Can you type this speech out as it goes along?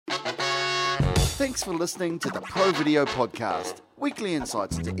Thanks for listening to the Pro Video Podcast, weekly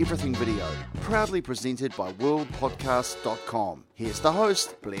insights into everything video, proudly presented by worldpodcast.com. Here's the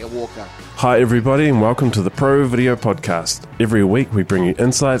host, Blair Walker. Hi everybody and welcome to the Pro Video Podcast. Every week we bring you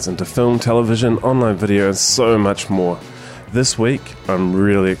insights into film, television, online video and so much more. This week I'm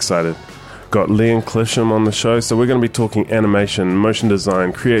really excited. Got Liam Clisham on the show, so we're going to be talking animation, motion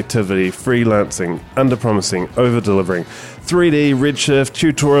design, creativity, freelancing, under-promising, over-delivering, 3D, Redshift,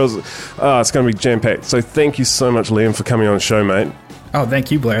 tutorials. It's going to be jam-packed. So thank you so much, Liam, for coming on the show, mate. Oh, thank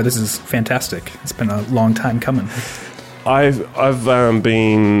you, Blair. This is fantastic. It's been a long time coming. I've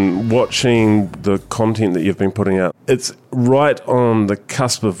been watching the content that you've been putting out. It's right on the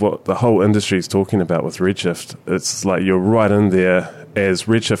cusp of what the whole industry is talking about with Redshift. It's like you're right in there as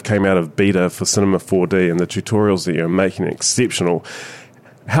Redshift came out of beta for Cinema 4D, and the tutorials that you're making are exceptional.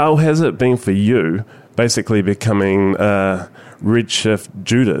 How has it been for you, basically becoming Redshift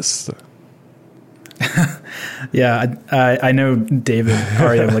Judas? Yeah, I know David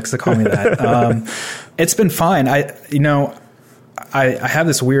Aria likes to call me that. It's been fine. I have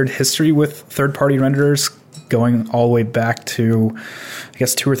this weird history with third-party renderers going all the way back to, I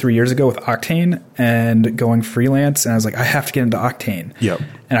guess, 2 or 3 years ago with Octane and going freelance. And I was like, I have to get into Octane. Yep.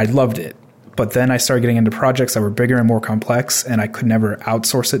 And I loved it. But then I started getting into projects that were bigger and more complex, and I could never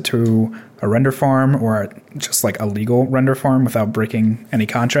outsource it to a render farm or just like a legal render farm without breaking any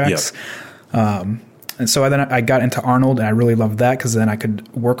contracts. Yep. And so then I got into Arnold, and I really loved that because then I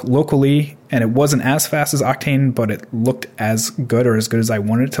could work locally, and it wasn't as fast as Octane, but it looked as good or as good as I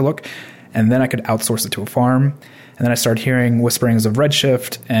wanted it to look. And then I could outsource it to a farm. And then I started hearing whisperings of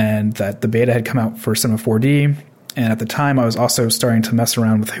Redshift and that the beta had come out for Cinema 4D. And at the time, I was also starting to mess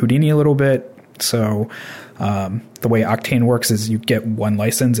around with Houdini a little bit. So the way Octane works is you get one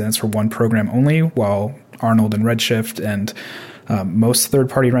license, and it's for one program only, while Arnold and Redshift and most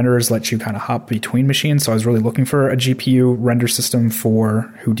third-party renderers let you kind of hop between machines. So I was really looking for a GPU render system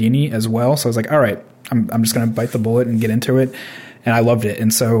for Houdini as well. So I was like, all right, I'm just going to bite the bullet and get into it. And I loved it.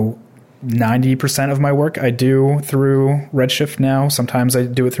 And so 90% of my work I do through Redshift now. Sometimes I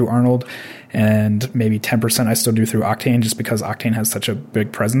do it through Arnold, and maybe 10% I still do through Octane, just because Octane has such a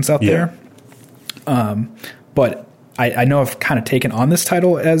big presence out there. But I know I've kind of taken on this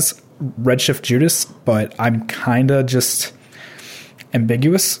title as Redshift Judas, but I'm kind of just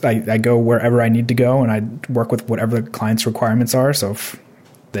ambiguous. I go wherever I need to go, and I work with whatever the client's requirements are. So if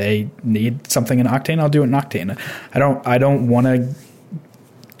they need something in Octane, I'll do it in Octane. I don't want to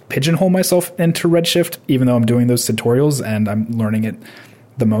pigeonhole myself into Redshift, even though I'm doing those tutorials and I'm learning it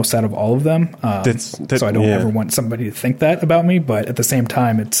the most out of all of them. So I don't ever want somebody to think that about me, but at the same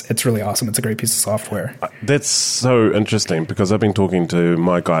time, it's really awesome. It's a great piece of software. That's so interesting, because I've been talking to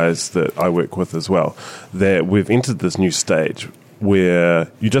my guys that I work with as well, that we've entered this new stage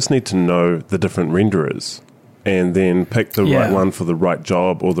where you just need to know the different renderers and then pick the right one for the right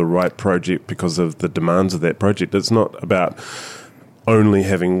job or the right project because of the demands of that project. It's not about only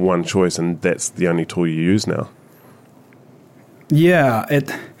having one choice and that's the only tool you use now. Yeah,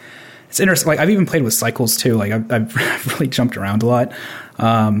 it's interesting. Like, I've even played with cycles too. Like, I've really jumped around a lot.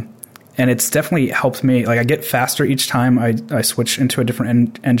 And it's definitely helped me. Like, I get faster each time I switch into a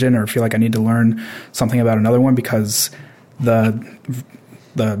different engine or feel like I need to learn something about another one, because the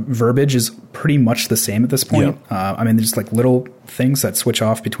verbiage is pretty much the same at this point. Yeah. I mean, there's like little things that switch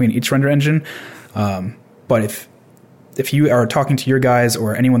off between each render engine. But if you are talking to your guys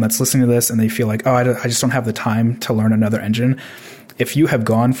or anyone that's listening to this and they feel like, I just don't have the time to learn another engine, if you have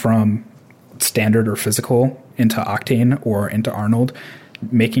gone from standard or physical into Octane or into Arnold,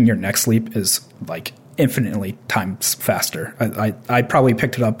 making your next leap is like infinitely times faster. I probably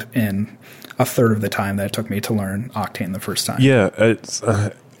picked it up in a third of the time that it took me to learn Octane the first time. Yeah, it's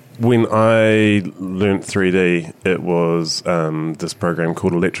when I learnt 3D, it was this program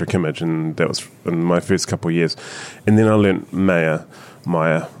called Electric Image, and that was in my first couple of years. And then I learnt Maya,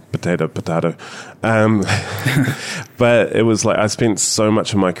 potato. But it was like I spent so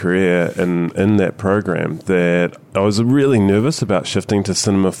much of my career in that program that I was really nervous about shifting to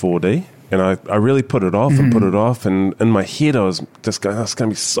Cinema 4D. And I really put it off and put it off. And in my head, I was just going, it's going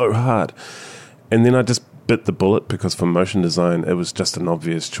to be so hard. And then I just bit the bullet, because for motion design, it was just an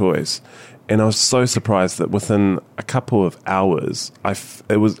obvious choice. And I was so surprised that within a couple of hours,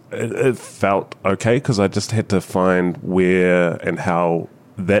 it felt okay, because I just had to find where and how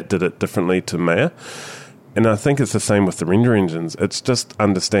that did it differently to Maya. And I think it's the same with the render engines. It's just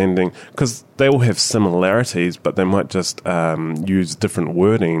understanding, because they all have similarities, but they might just use different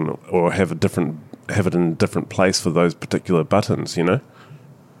wording or have it in a different place for those particular buttons, you know?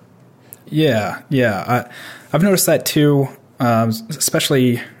 Yeah. I've noticed that too,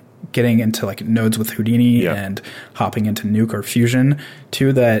 especially getting into like nodes with Houdini and hopping into Nuke or Fusion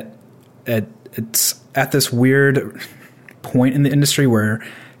too, that it's at this weird point in the industry where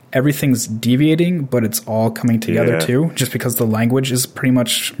everything's deviating, but it's all coming together too, just because the language is pretty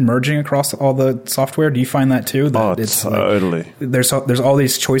much merging across all the software. Do you find that too? That it's totally. Like, there's all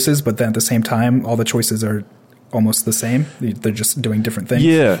these choices, but then at the same time, all the choices are almost the same. They're just doing different things.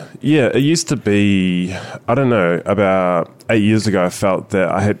 Yeah. It used to be, I don't know, about 8 years ago, I felt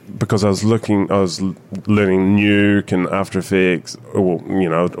that because I was learning Nuke and After Effects,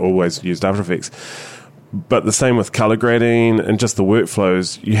 I'd always used After Effects. But the same with color grading and just the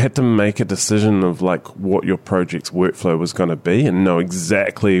workflows, you had to make a decision of like what your project's workflow was going to be and know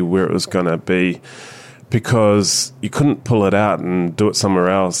exactly where it was going to be, because you couldn't pull it out and do it somewhere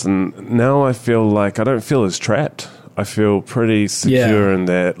else. And now I feel like I don't feel as trapped. I feel pretty secure in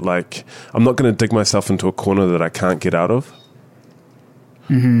that, like, I'm not going to dig myself into a corner that I can't get out of.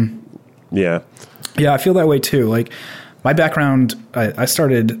 Mm-hmm. Yeah. Yeah, I feel that way too. Like, my background, I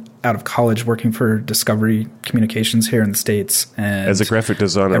started out of college working for Discovery Communications here in the States. And as a graphic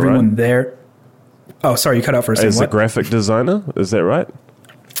designer, everyone there... Oh, sorry, you cut out for a second. As a graphic designer? Is that right?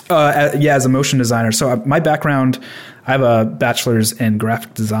 As a motion designer. So my background, I have a bachelor's in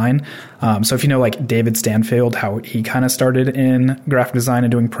graphic design. So if you know like David Stanfield, how he kind of started in graphic design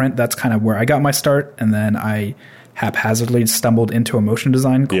and doing print, that's kind of where I got my start. And then I haphazardly stumbled into a motion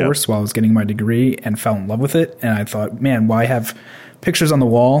design course while I was getting my degree and fell in love with it. And I thought, man, why have pictures on the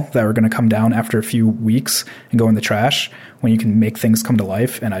wall that were going to come down after a few weeks and go in the trash when you can make things come to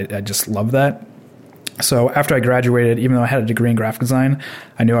life? And I just love that. So after I graduated, even though I had a degree in graphic design,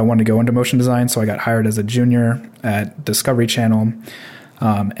 I knew I wanted to go into motion design. So I got hired as a junior at Discovery Channel.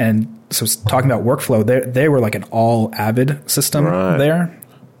 And so talking about workflow, they were like an all Avid system there.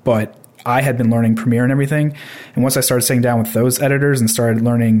 But I had been learning Premiere and everything. And once I started sitting down with those editors and started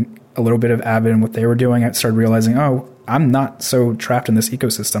learning a little bit of Avid and what they were doing, I started realizing, I'm not so trapped in this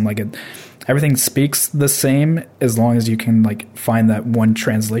ecosystem. Like everything speaks the same as long as you can like find that one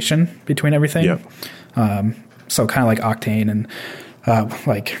translation between everything. Yeah. So kind of like Octane and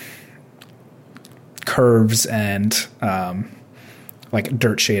like curves and like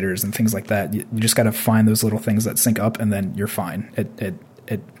dirt shaders and things like that. You just got to find those little things that sync up, and then you're fine. It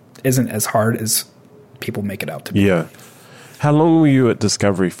isn't as hard as people make it out to be. Yeah. How long were you at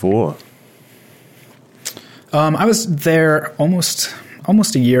Discovery for? I was there almost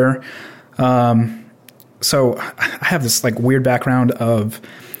a year. So I have this like weird background of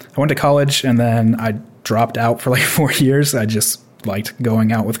I went to college and then I dropped out for like 4 years. I just liked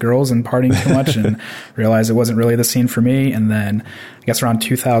going out with girls and partying too much and realized it wasn't really the scene for me. And then I guess around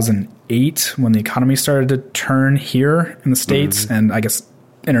 2008 when the economy started to turn here in the States and I guess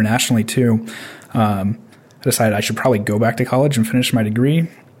internationally too, I decided I should probably go back to college and finish my degree.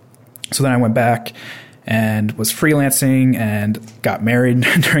 So then I went back and was freelancing and got married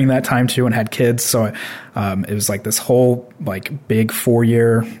during that time too and had kids. So it was like this whole like big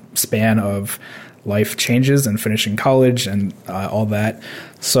 4-year span of life changes and finishing college and all that.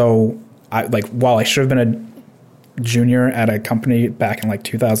 So I like while I should have been a junior at a company back in like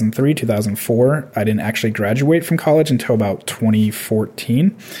 2003, 2004, I didn't actually graduate from college until about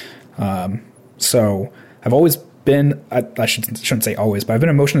 2014. So I've always been, I shouldn't say always, but I've been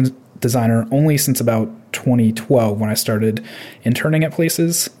a motion designer only since about 2012 when I started interning at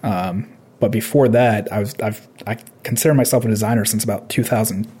places. But before that, I consider myself a designer since about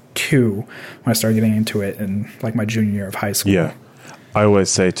 2002 when I started getting into it in like my junior year of high school. Yeah. I always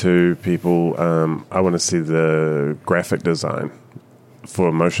say to people, I want to see the graphic design for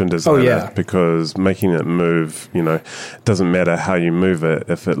a motion designer because making it move, it doesn't matter how you move it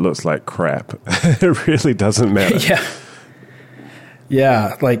if it looks like crap. It really doesn't matter.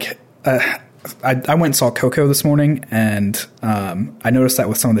 Yeah. Like I went and saw Coco this morning and I noticed that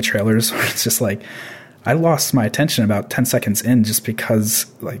with some of the trailers where it's just like I lost my attention about 10 seconds in just because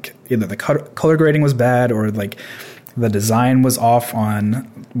like either the color grading was bad or like the design was off on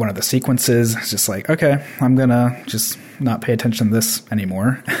one of the sequences. It's just like, okay, I'm going to just not pay attention to this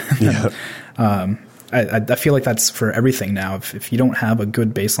anymore. Yeah. I feel like that's for everything now. If you don't have a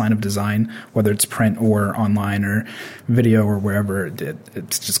good baseline of design, whether it's print or online or video or wherever,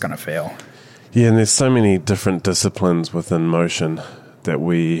 it's just going to fail. Yeah, and there's so many different disciplines within motion that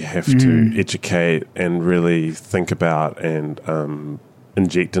we have to educate and really think about and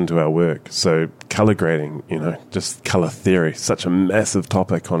inject into our work. So color grading, just color theory, such a massive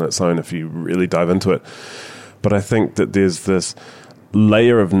topic on its own if you really dive into it. But I think that there's this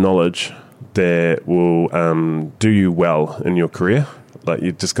layer of knowledge that will do you well in your career. Like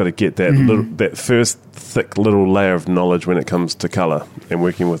you just got to get that that first thick little layer of knowledge when it comes to color and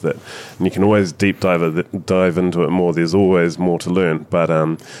working with it. And you can always deep dive into it more. There's always more to learn, but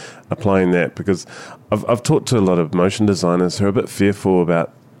applying that, because I've talked to a lot of motion designers who are a bit fearful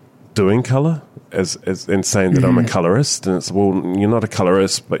about doing color and saying that I'm a colorist, and it's, well, you're not a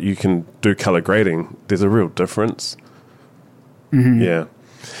colorist, but you can do color grading. There's a real difference. Yeah.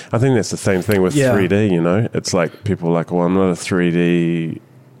 I think that's the same thing with 3D, you know? It's like people are like, well, I'm not a 3D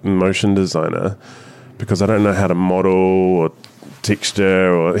motion designer because I don't know how to model or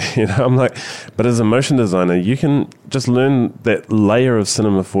texture or, you know, I'm like, but as a motion designer, you can just learn that layer of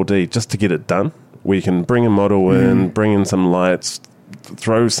Cinema 4D just to get it done, where you can bring a model in, bring in some lights,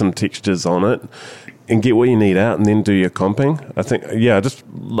 throw some textures on it and get what you need out and then do your comping. I think, I just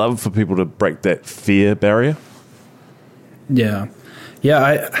love for people to break that fear barrier. Yeah.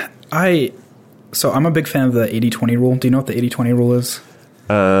 So I'm a big fan of the 80-20 rule. Do you know what the 80-20 rule is?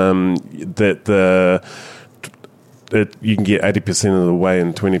 You can get 80% of the way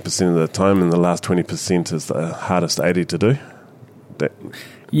in 20% of the time, and the last 20% is the hardest 80 to do.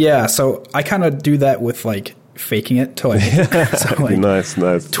 Yeah, so I kind of do that with like faking it till I make it. So like nice.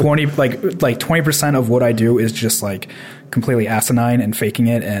 20% of what I do is just like completely asinine and faking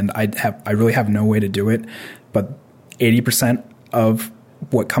it, and I really have no way to do it. But 80% of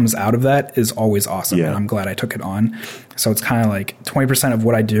what comes out of that is always awesome, and I'm glad I took it on. So it's kind of like 20% of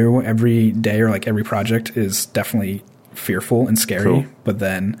what I do every day or like every project is definitely fearful and scary, but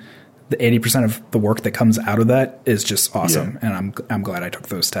then the 80% of the work that comes out of that is just awesome, and I'm glad I took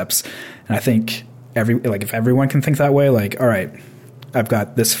those steps. And I think if everyone can think that way, like, all right, I've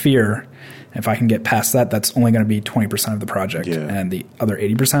got this fear. If I can get past that, that's only going to be 20% of the project, and the other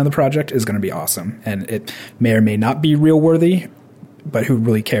 80% of the project is going to be awesome. And it may or may not be real worthy, but who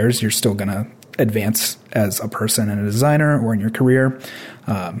really cares? You're still going to advance as a person and a designer or in your career.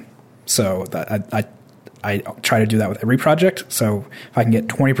 So that I try to do that with every project. So if I can get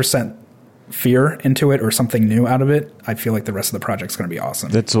 20% fear into it or something new out of it, I feel like the rest of the project's going to be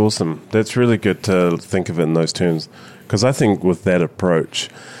awesome. That's awesome. That's really good to think of it in those terms, because I think with that approach,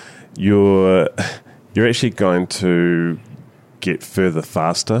 you're actually going to get further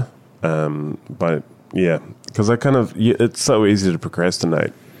faster. Because it's so easy to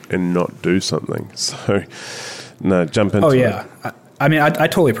procrastinate and not do something. So no, jump into it. I mean, I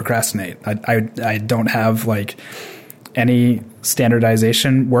totally procrastinate. I don't have like any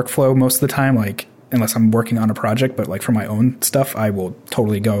standardization workflow most of the time, like unless I'm working on a project. But like for my own stuff, I will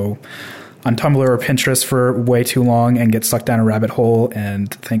totally go on Tumblr or Pinterest for way too long and get sucked down a rabbit hole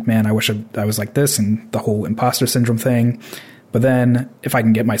and think, man, I wish I was like this, and the whole imposter syndrome thing. But then if I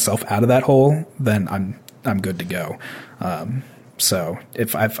can get myself out of that hole, then I'm good to go. So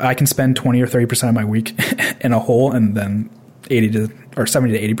if I can spend 20 or 30% of my week in a hole and then 70 to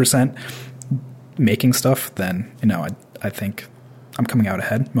 80% making stuff, then, you know, I think I'm coming out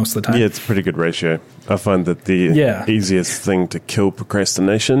ahead most of the time. Yeah, it's a pretty good ratio. I find that the easiest thing to kill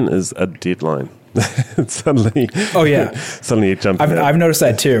procrastination is a deadline. Suddenly you jump in. I've noticed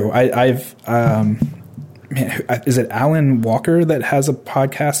that too. Is it Alan Walker that has a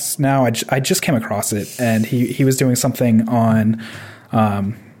podcast now? I just came across it, and he was doing something on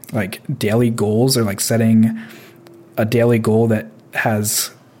like daily goals, or like setting a daily goal that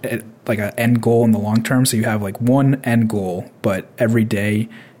has like an end goal in the long term. So you have like one end goal, but every day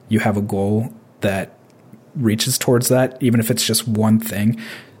you have a goal that reaches towards that, even if it's just one thing.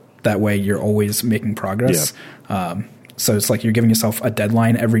 That way you're always making progress. Yeah. So it's like you're giving yourself a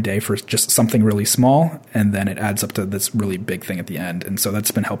deadline every day for just something really small, and then it adds up to this really big thing at the end. And so that's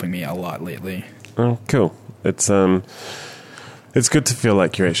been helping me a lot lately. Oh, cool. It's good to feel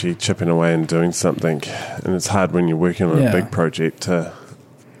like you're actually chipping away and doing something. And it's hard when you're working on a big project to,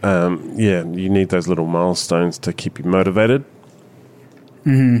 you need those little milestones to keep you motivated.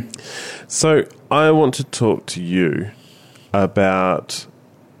 Mm-hmm. So I want to talk to you about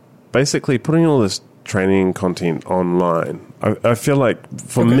basically putting all this training content online. I feel like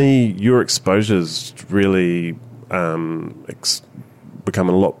for me, your exposure's really become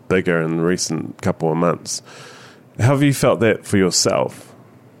a lot bigger in the recent couple of months. How have you felt that for yourself?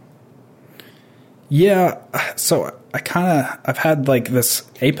 Yeah, so I've had like this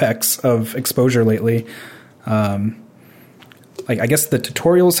apex of exposure lately. Like I guess the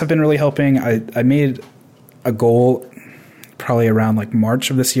tutorials have been really helping. I made a goal probably around like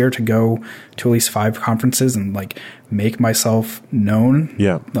March of this year to go to at least 5 conferences and like make myself known.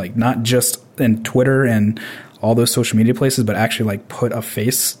 Yeah. Like not just in Twitter and all those social media places, but actually like put a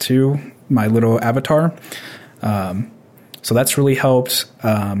face to my little avatar. So that's really helped.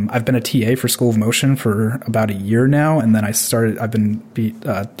 I've been a TA for School of Motion for about a year now, and then I've been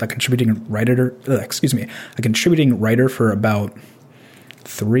a contributing writer. A contributing writer for about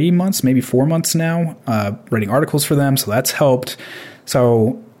 3 months, maybe 4 months now, writing articles for them. So that's helped.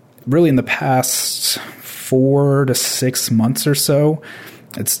 So really, in the past 4 to 6 months or so,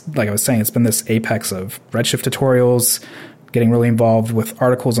 it's like I was saying, it's been this apex of Redshift tutorials, getting really involved with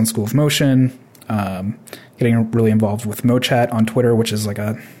articles on School of Motion, getting really involved with MoChat on Twitter, which is like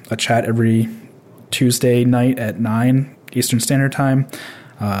a chat every Tuesday night at 9 Eastern Standard Time.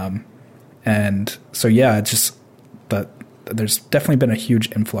 And so, yeah, it's just that there's definitely been a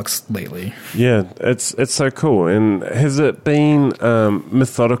huge influx lately. Yeah, it's so cool. And has it been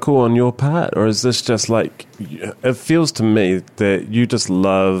methodical on your part, or is this just like, it feels to me that you just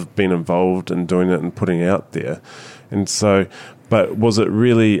love being involved and doing it and putting it out there. And so, but was it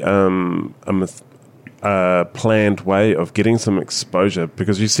really a planned way of getting some exposure?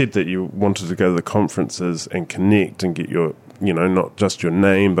 Because you said that you wanted to go to the conferences and connect and get your, not just your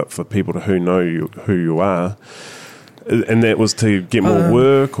name, but for people who know who you are. And that was to get more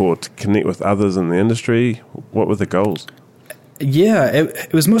work or to connect with others in the industry. What were the goals? Yeah,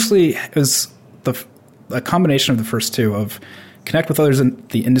 it was mostly a combination of the first two, of connect with others in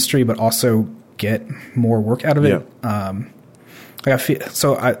the industry, but also get more work out of it. Yeah.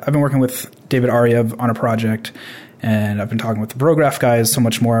 I've been working with David Ariev on a project, and I've been talking with the Prograph guys so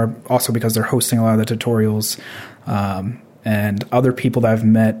much more, also because they're hosting a lot of the tutorials. And other people that I've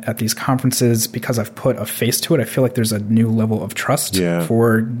met at these conferences, because I've put a face to it, I feel like there's a new level of trust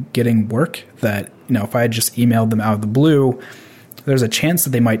for getting work that, if I had just emailed them out of the blue, there's a chance that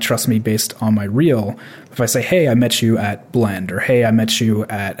they might trust me based on my reel. If I say, hey, I met you at Blend, or hey, I met you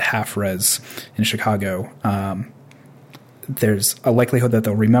at Half Res in Chicago, there's a likelihood that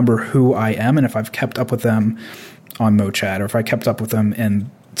they'll remember who I am. And if I've kept up with them on MoChat, or if I kept up with them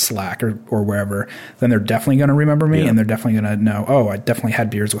in Slack or wherever, then they're definitely going to remember me, and they're definitely going to know, oh, I definitely had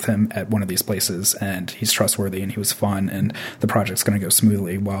beers with him at one of these places, and he's trustworthy, and he was fun, and the project's going to go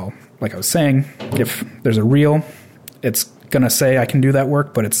smoothly. Well, like I was saying, if there's a reel, it's going to say I can do that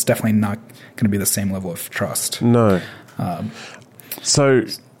work, but it's definitely not going to be the same level of trust. No. So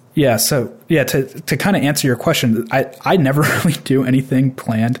to kind of answer your question, I never really do anything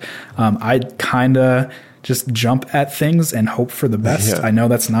planned. I kind of just jump at things and hope for the best. Yeah. I know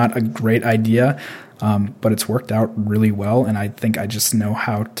that's not a great idea, but it's worked out really well, and I think I just know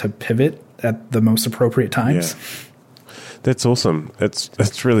how to pivot at the most appropriate times. Yeah. That's awesome.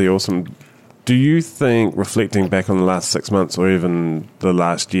 It's really awesome. Do you think, reflecting back on the last 6 months or even the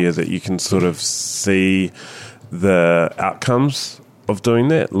last year, that you can sort of see the outcomes of doing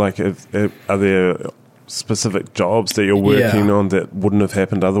that? Like, are there specific jobs that you're working on that wouldn't have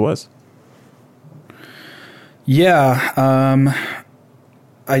happened otherwise? Yeah,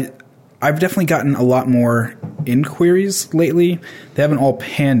 I've definitely gotten a lot more inquiries lately. They haven't all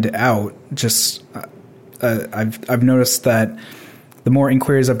panned out. Just I've noticed that the more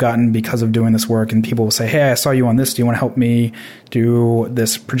inquiries I've gotten because of doing this work, and people will say, "Hey, I saw you on this. Do you want to help me do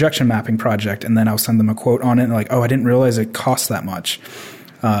this projection mapping project?" And then I'll send them a quote on it, and like, "Oh, I didn't realize it costs that much."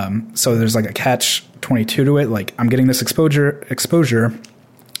 So there's like a catch-22 to it. Like, I'm getting this exposure,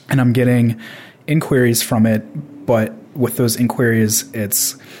 and I'm getting inquiries from it, but with those inquiries,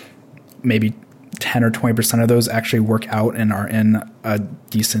 it's maybe 10 or 20% of those actually work out and are in a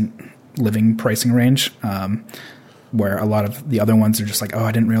decent living pricing range, where a lot of the other ones are just like, oh,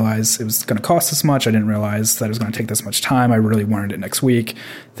 I didn't realize it was going to cost this much. I didn't realize that it was going to take this much time. I really wanted it next week,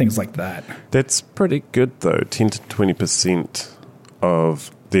 things like that. That's pretty good, though. 10 to 20%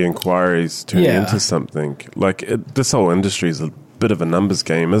 of the inquiries turn into something. Like, this whole industry is a bit of a numbers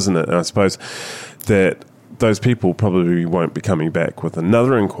game, isn't it? And I suppose that those people probably won't be coming back with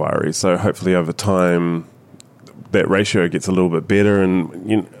another inquiry. So hopefully over time, that ratio gets a little bit better.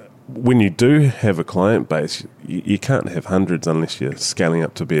 And when you do have a client base, you can't have hundreds unless you're scaling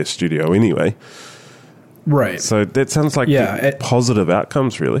up to be a studio anyway. Right. So that sounds like positive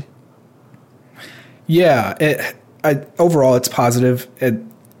outcomes, really. Yeah. Overall, it's positive.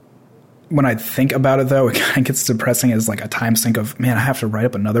 When I think about it, though, it kind of gets depressing as like a time sink of, man, I have to write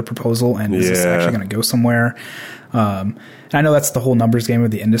up another proposal, and is this actually going to go somewhere? And I know that's the whole numbers game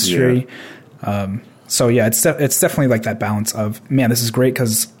of the industry. Yeah. So yeah, it's definitely like that balance of, man, this is great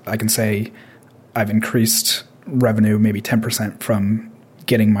because I can say I've increased revenue maybe 10% from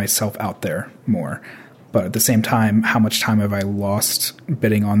getting myself out there more. But at the same time, how much time have I lost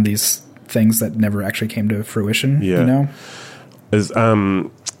bidding on these things that never actually came to fruition? Yeah. You know?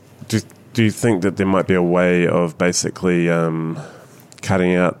 Do you think that there might be a way of basically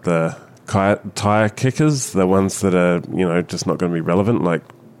cutting out the tire kickers, the ones that are, just not going to be relevant, like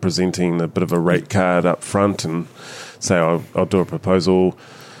presenting a bit of a rate card up front and say, I'll do a proposal,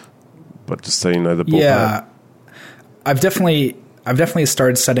 but just so you know the ballpark. Yeah, I've definitely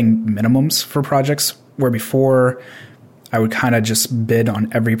started setting minimums for projects where before I would kind of just bid on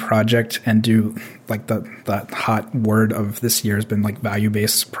every project and do like the hot word of this year has been like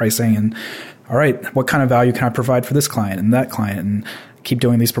value-based pricing. And all right, what kind of value can I provide for this client and that client, and keep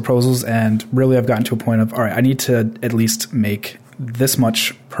doing these proposals. And really I've gotten to a point of, all right, I need to at least make this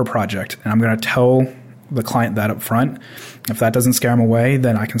much per project. And I'm going to tell the client that up front. If that doesn't scare them away,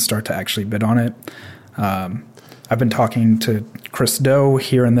 then I can start to actually bid on it. I've been talking to Chris Doe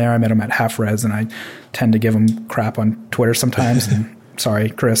here and there. I met him at Half Res, and I tend to give him crap on Twitter sometimes. And sorry,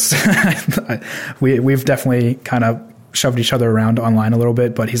 Chris. We've definitely kind of shoved each other around online a little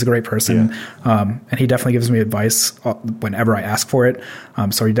bit, but he's a great person. Yeah. And he definitely gives me advice whenever I ask for it.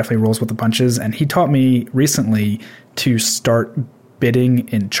 So he definitely rolls with the punches. And he taught me recently to start bidding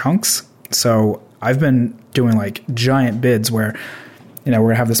in chunks. So I've been doing like giant bids where, we're going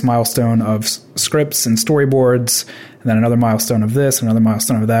to have this milestone of scripts and storyboards, and then another milestone of this, another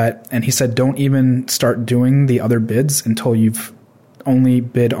milestone of that. And he said, don't even start doing the other bids until you've only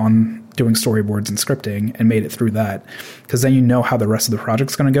bid on doing storyboards and scripting and made it through that. Because then you know how the rest of the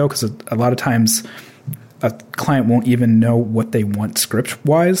project's going to go. Because a lot of times a client won't even know what they want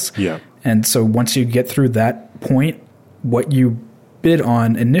script-wise. Yeah. And so once you get through that point, what you bid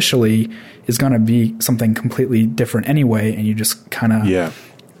on initially is going to be something completely different anyway, and you just kind of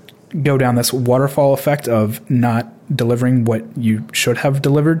go down this waterfall effect of not delivering what you should have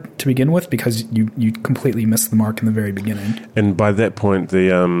delivered to begin with because you completely missed the mark in the very beginning. And by that point,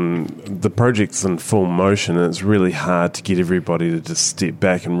 the project's in full motion, and it's really hard to get everybody to just step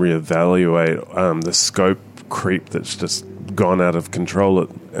back and reevaluate the scope creep that's just gone out of control.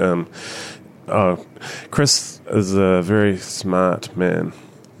 Chris is a very smart man.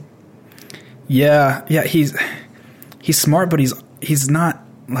 Yeah, he's smart, but he's not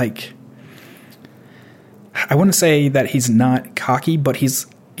like, I wouldn't say that he's not cocky, but he's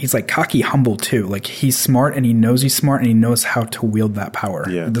like cocky humble too. Like he's smart and he knows he's smart and he knows how to wield that power.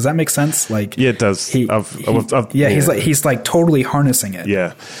 Yeah. Does that make sense? Like yeah, it does. He's like totally harnessing it.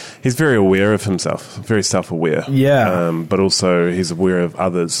 Yeah. He's very aware of himself, very self-aware. Yeah. But also he's aware of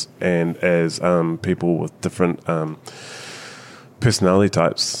others, and as people with different personality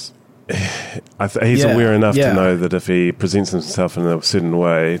types, he's aware enough to know that if he presents himself in a certain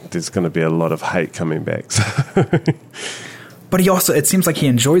way, there's going to be a lot of hate coming back. But he also, it seems like he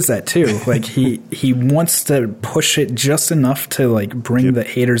enjoys that too. Like he wants to push it just enough to like bring the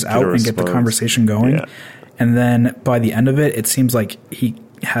haters out and get the conversation going. Yeah. And then by the end of it, it seems like he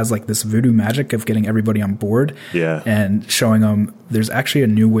has like this voodoo magic of getting everybody on board and showing them there's actually a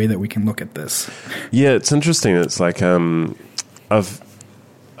new way that we can look at this. Yeah, it's interesting. It's like I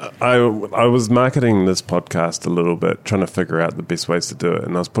was marketing this podcast a little bit, trying to figure out the best ways to do it,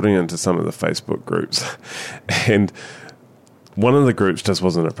 and I was putting it into some of the Facebook groups, and one of the groups just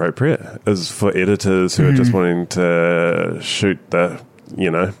wasn't appropriate. It was for editors who are just wanting to shoot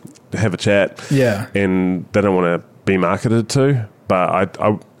have a chat, and they don't want to be marketed to. But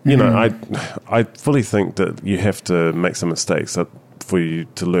I fully think that you have to make some mistakes for you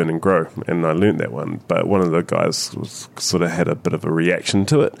to learn and grow, and I learned that one. But one of the guys sort of had a bit of a reaction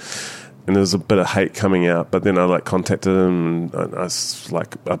to it, and there was a bit of hate coming out. But then I contacted him, and I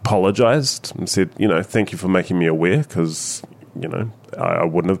apologized and said, thank you for making me aware, because I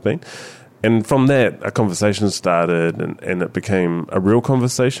wouldn't have been. And from that, a conversation started, and it became a real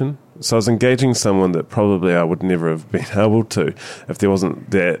conversation. So I was engaging someone that probably I would never have been able to if there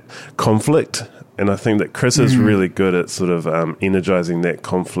wasn't that conflict. And I think that Chris is really good at sort of energizing that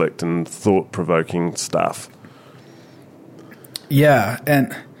conflict and thought-provoking stuff. Yeah,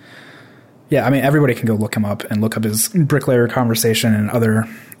 and I mean, everybody can go look him up and look up his Bricklayer Conversation and other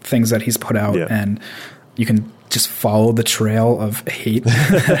things that he's put out, and you can just follow the trail of hate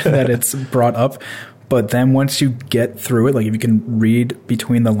that it's brought up. But then once you get through it, like if you can read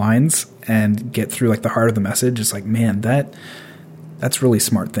between the lines and get through like the heart of the message, it's like, man, that's really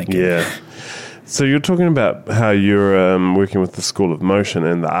smart thinking. Yeah. So you're talking about how you're working with the School of Motion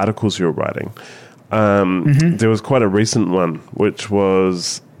and the articles you're writing. There was quite a recent one, which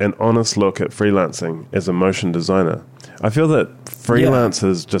was an honest look at freelancing as a motion designer. I feel that freelance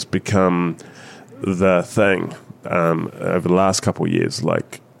has just become the thing over the last couple of years.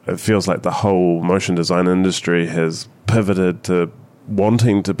 Like, it feels like the whole motion design industry has pivoted to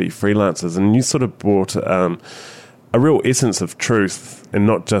wanting to be freelancers, and you sort of brought a real essence of truth and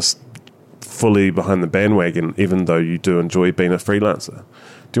not just fully behind the bandwagon, even though you do enjoy being a freelancer.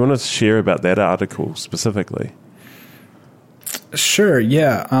 Do you want to share about that article specifically? Sure,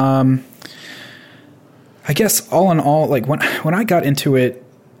 yeah. I guess all in all, like when I got into it,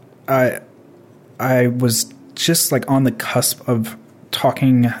 I was just like on the cusp of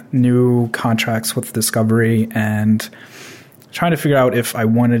talking new contracts with Discovery and trying to figure out if I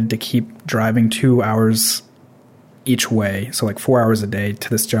wanted to keep driving 2 hours each way, so like 4 hours a day to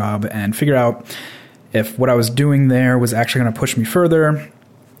this job, and figure out if what I was doing there was actually going to push me further.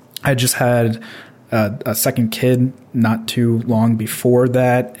 I just had a second kid not too long before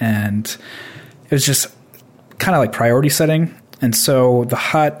that, and it was just kind of like priority setting. And so the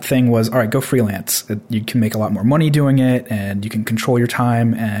hot thing was, all right, go freelance. You can make a lot more money doing it, and you can control your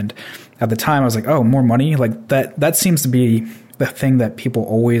time. And at the time I was like, oh, more money? Like that seems to be the thing that people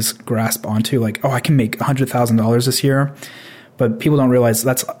always grasp onto. Like, oh, I can make $100,000 this year. But people don't realize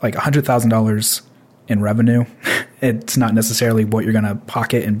that's like $100,000 in revenue. It's not necessarily what you're going to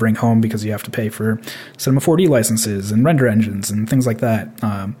pocket and bring home, because you have to pay for Cinema 4D licenses and render engines and things like that.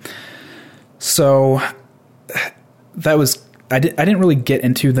 So that was, I didn't really get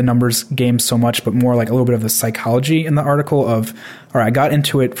into the numbers game so much, but more like a little bit of the psychology in the article of, all right, I got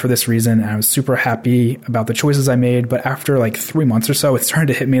into it for this reason, and I was super happy about the choices I made. But after like 3 months or so, it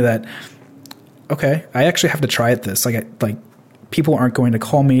started to hit me that, okay, I actually have to try at this. Like people aren't going to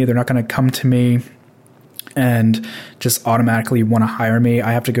call me. They're not going to come to me and just automatically want to hire me.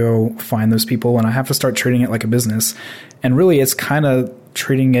 I have to go find those people, and I have to start treating it like a business. And really, it's kind of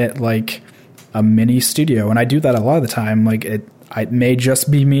treating it like a mini studio. And I do that a lot of the time. Like it may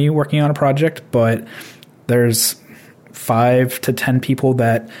just be me working on a project, but there's 5 to 10 people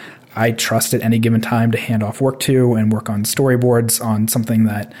that I trust at any given time to hand off work to and work on storyboards on something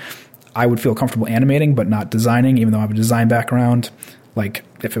that I would feel comfortable animating, but not designing, even though I have a design background. Like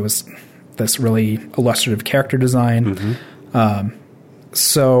if it was this really illustrative character design.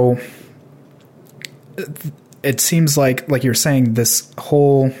 So it seems like you're saying, this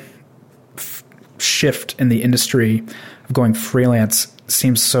whole shift in the industry of going freelance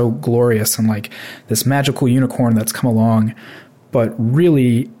seems so glorious and like this magical unicorn that's come along, but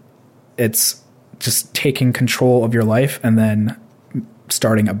really it's just taking control of your life and then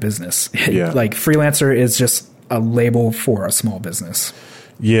starting a business. Yeah. Like freelancer is just a label for a small business.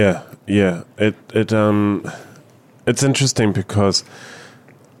 Yeah. It's interesting because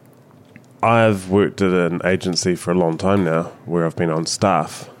I've worked at an agency for a long time now where I've been on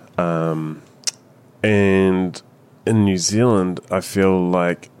staff. And in New Zealand, I feel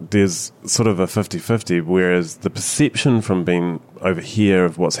like there's sort of a 50-50, whereas the perception from being over here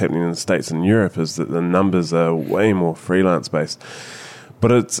of what's happening in the States and Europe is that the numbers are way more freelance-based.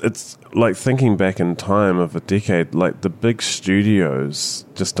 But it's like thinking back in time of a decade, like the big studios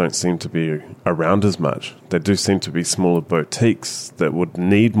just don't seem to be around as much. They do seem to be smaller boutiques that would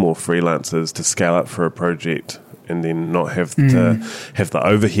need more freelancers to scale up for a project and then not have to have the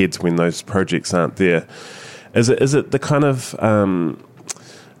overheads when those projects aren't there. Is it the kind of,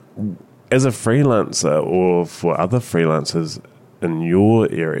 as a freelancer or for other freelancers in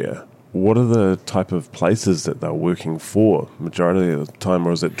your area, what are the type of places that they're working for majority of the time,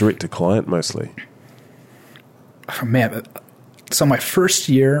 or is it direct to client mostly? Oh, man. So my first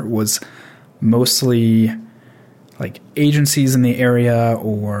year was mostly like agencies in the area,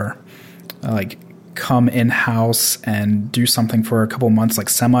 or like come in-house and do something for a couple months, like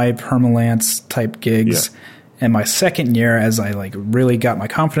semi-permalance type gigs. Yeah. And my second year, as I like really got my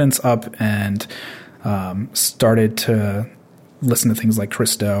confidence up and started to listen to things like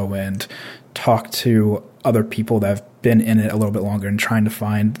Christo and talk to other people that have been in it a little bit longer and trying to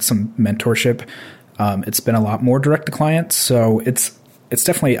find some mentorship, it's been a lot more direct to client. So it's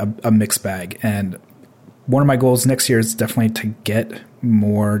definitely a mixed bag. And one of my goals next year is definitely to get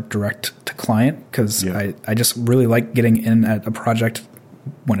more direct to client, because I just really like getting in at a project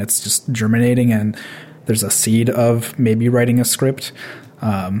when it's just germinating and there's a seed of maybe writing a script.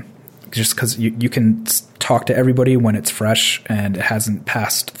 Just because you can talk to everybody when it's fresh and it hasn't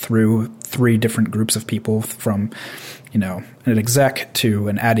passed through 3 different groups of people, from an exec to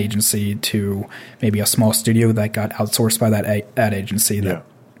an ad agency to maybe a small studio that got outsourced by that ad agency.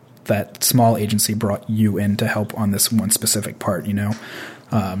 That small agency brought you in to help on this one specific part,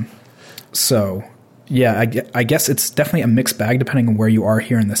 So, yeah, I guess it's definitely a mixed bag depending on where you are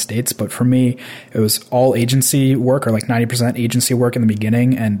here in the States. But for me, it was all agency work, or like 90% agency work in the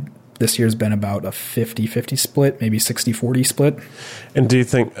beginning. And this year's been about a 50-50 split, maybe 60-40 split. And do you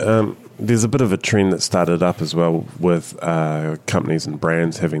think there's a bit of a trend that started up as well with companies and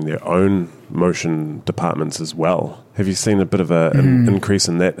brands having their own motion departments as well? Have you seen a bit of an increase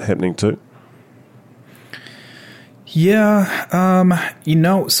in that happening too? Yeah.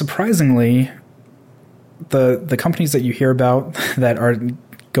 Surprisingly, the companies that you hear about that are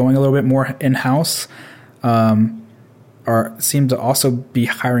going a little bit more in-house seem to also be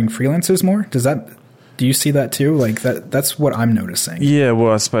hiring freelancers more. Do you see that too? Like that's what I'm noticing. Yeah,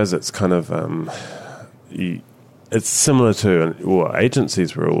 well, I suppose it's kind of it's similar to what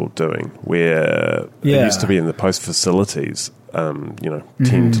agencies were all doing, where it used to be in the post facilities, 10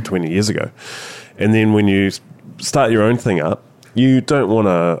 to 20 years ago. And then when you start your own thing up, you don't want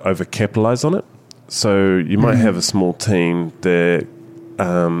to overcapitalize on it. So you might have a small team that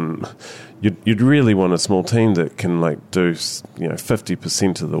you'd really want a small team that can do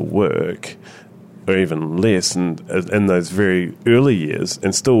 50% of the work, or even less, and in those very early years,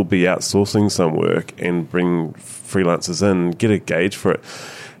 and still be outsourcing some work and bring freelancers in, get a gauge for it.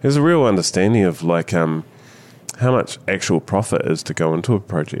 There's a real understanding of how much actual profit is to go into a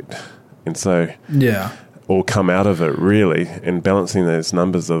project, and so or come out of it really, and balancing those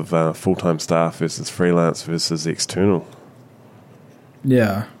numbers of full-time staff versus freelance versus external.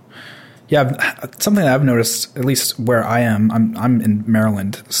 Yeah. Something that I've noticed, at least where I am, I'm in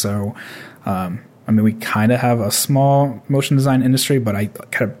Maryland, so. We kind of have a small motion design industry, but I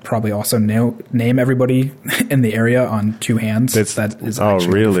could probably also name everybody in the area on two hands. That is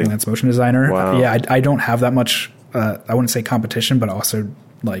actually a freelance motion designer. Wow. I don't have that much, I wouldn't say competition, but also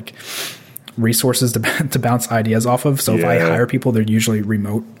resources to bounce ideas off of. So if I hire people, they're usually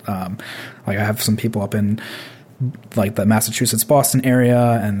remote. I have some people up in the Massachusetts, Boston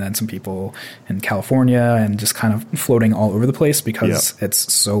area, and then some people in California, and just kind of floating all over the place because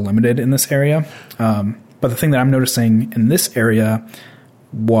it's so limited in this area. But the thing that I'm noticing in this area,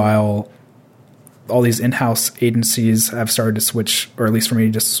 while all these in-house agencies have started to switch, or at least for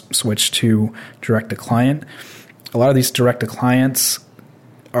me, just switch to direct to client, a lot of these direct to clients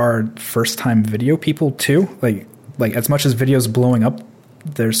are first-time video people too. Like as much as video's blowing up,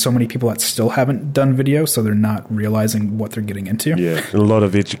 there's so many people that still haven't done video, so they're not realizing what they're getting into. Yeah, a lot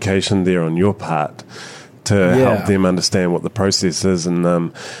of education there on your part to help them understand what the process is, and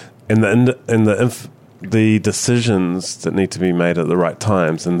the decisions that need to be made at the right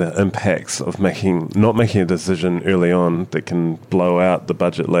times, and the impacts of not making a decision early on that can blow out the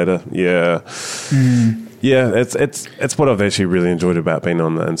budget later. Yeah. Yeah, it's what I've actually really enjoyed about being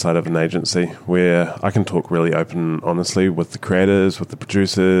on the inside of an agency, where I can talk really open and honestly with the creators, with the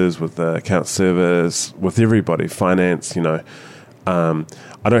producers, with the account service, with everybody, finance, I don't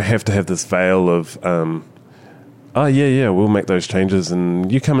have to have this veil of, we'll make those changes,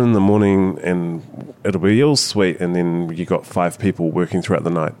 and you come in the morning and it'll be all sweet, and then you got 5 people working throughout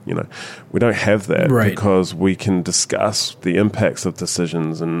the night. We don't have that, because we can discuss the impacts of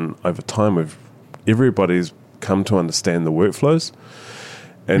decisions, and over time everybody's come to understand the workflows.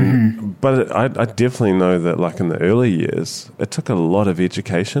 And but I definitely know that in the early years, it took a lot of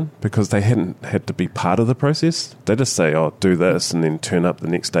education, because they hadn't had to be part of the process. They just say, "Oh, do this," and then turn up the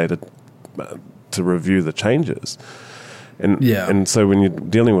next day to review the changes. And so when you're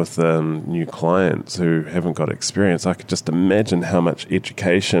dealing with new clients who haven't got experience, I could just imagine how much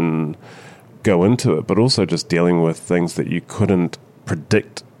education go into it, but also just dealing with things that you couldn't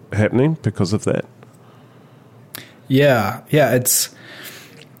predict happening because of that. Yeah, it's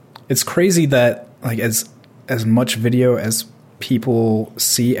crazy that as much video as people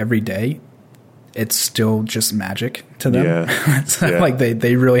see every day, it's still just magic to them. It's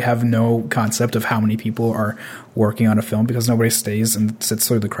they really have no concept of how many people are working on a film, because nobody stays and sits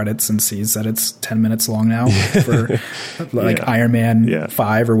through the credits and sees that it's 10 minutes long now for Iron Man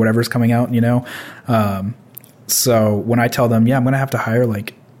 5 or whatever's coming out, so when I tell them, I'm going to have to hire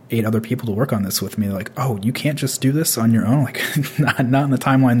 8 other people to work on this with me, oh, you can't just do this on your own, not in the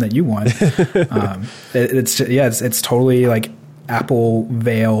timeline that you want. It's totally Apple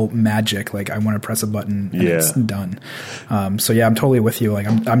veil magic. I want to press a button and it's done. I'm totally with you.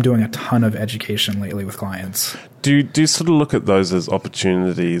 I'm doing a ton of education lately with clients. Do you sort of look at those as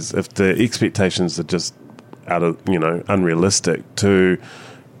opportunities if the expectations are just out of unrealistic, to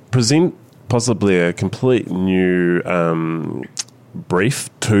present possibly a complete new brief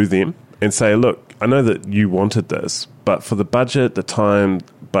to them and say, look, I know that you wanted this, but for the budget, the time,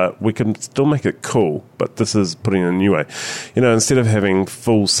 but we can still make it cool, but this is putting it in a new way. Instead of having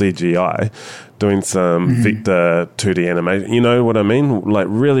full CGI, doing some vector 2D animation, you know what I mean?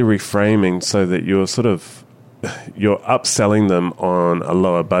 Really reframing so that you're you're upselling them on a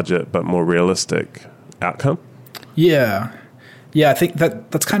lower budget but more realistic outcome. Yeah, I think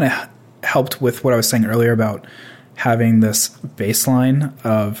that's kind of helped with what I was saying earlier about having this baseline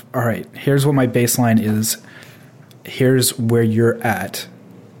of, all right, here's what my baseline is, here's where you're at,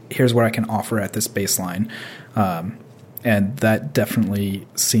 here's what I can offer at this baseline. And that definitely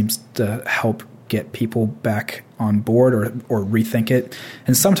seems to help get people back on board or rethink it.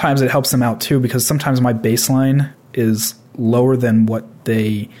 And sometimes it helps them out too, because sometimes my baseline is lower than what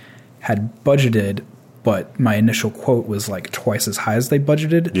they had budgeted, but my initial quote was like twice as high as they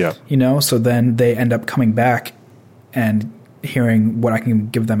budgeted. Yeah. So then they end up coming back and hearing what I can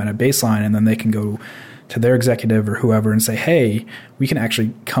give them at a baseline, and then they can go to their executive or whoever and say, hey, we can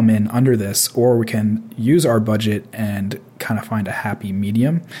actually come in under this, or we can use our budget and kind of find a happy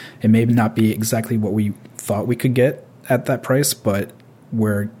medium. It may not be exactly what we thought we could get at that price, but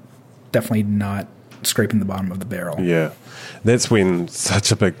we're definitely not scraping the bottom of the barrel. Yeah. That's when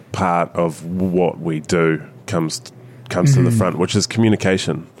such a big part of what we do comes to the front, which is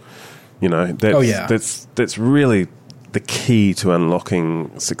communication. That's really the key to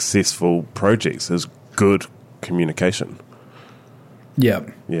unlocking successful projects is good communication. Yeah.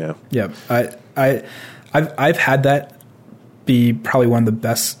 I've had that be probably one of the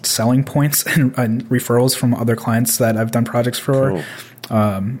best selling points and referrals from other clients that I've done projects for. Cool.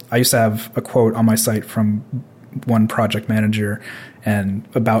 I used to have a quote on my site from one project manager, and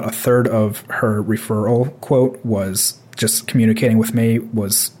about a third of her referral quote was just communicating with me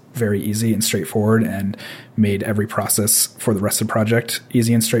was very easy and straightforward, and made every process for the rest of the project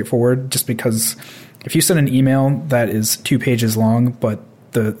easy and straightforward. Just because if you send an email that is 2 pages long, but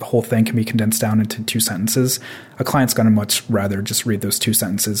the whole thing can be condensed down into 2 sentences, a client's going to much rather just read those 2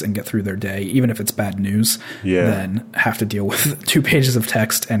 sentences and get through their day, even if it's bad news, than have to deal with 2 pages of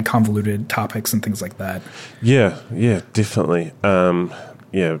text and convoluted topics and things like that. Yeah, definitely.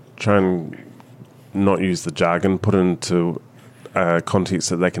 Try and not use the jargon, put it into context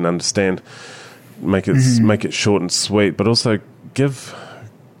that they can understand, make it short and sweet, but also give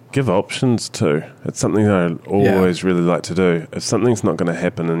options too. It's something that I always really like to do. If something's not going to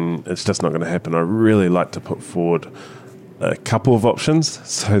happen and it's just not going to happen, I really like to put forward a couple of options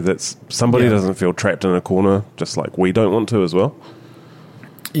so that somebody doesn't feel trapped in a corner, just like we don't want to as well.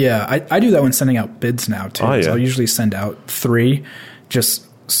 Yeah, I do that when sending out bids now too. Oh, yeah. So I'll usually send out 3 just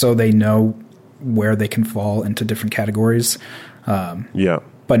so they know where they can fall into different categories.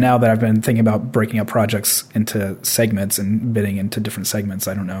 But now that I've been thinking about breaking up projects into segments and bidding into different segments,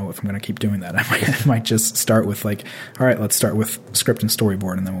 I don't know if I'm going to keep doing that. I might just start with all right, let's start with script and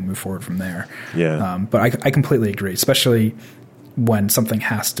storyboard, and then we'll move forward from there. Yeah. But I completely agree, especially when something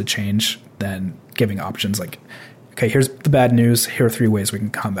has to change, then giving options like, okay, here's the bad news. Here are 3 ways we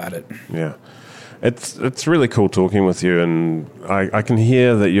can combat it. Yeah. It's really cool talking with you, and I can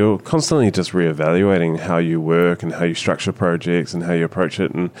hear that you're constantly just reevaluating how you work and how you structure projects and how you approach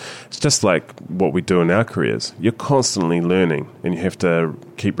it, and it's just like what we do in our careers. You're constantly learning, and you have to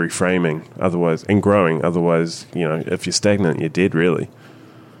keep reframing, otherwise, and growing. Otherwise, if you're stagnant, you're dead, really.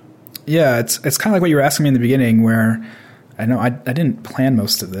 Yeah, it's kind of like what you were asking me in the beginning, where I know I didn't plan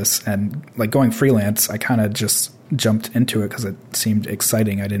most of this, and like going freelance, I kind of just jumped into it because it seemed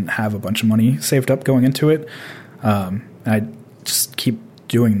exciting. I didn't have a bunch of money saved up going into it. And I just keep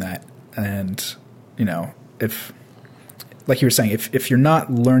doing that. And, if, like you were saying, if you're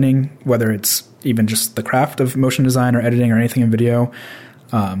not learning, whether it's even just the craft of motion design or editing or anything in video,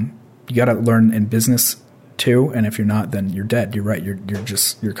 you got to learn in business too. And if you're not, then you're dead. You're right. You're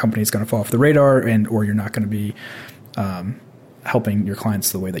just, your company's going to fall off the radar, or you're not going to be helping your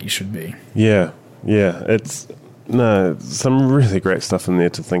clients the way that you should be. Yeah. It's some really great stuff in there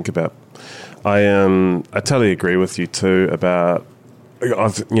to think about. I totally agree with you too about,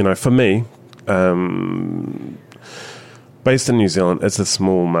 for me, based in New Zealand, it's a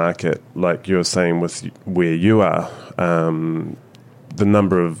small market, like you were saying with where you are. The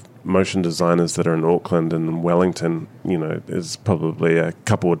number of motion designers that are in Auckland and Wellington, is probably a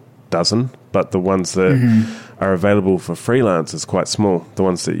couple of dozen, but the ones that are available for freelance is quite small. The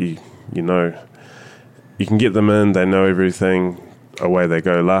ones that you can get them in, they know everything, away they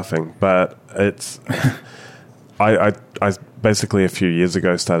go laughing. But it's, I basically a few years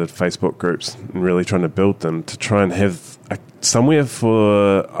ago started Facebook groups and really trying to build them to try and have somewhere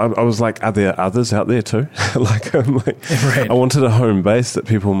for, I was like, are there others out there too? Right. I wanted a home base that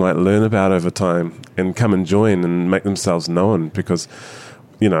people might learn about over time and come and join and make themselves known, because,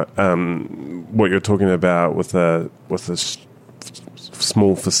 what you're talking about with a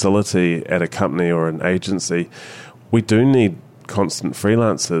small facility at a company or an agency, we do need constant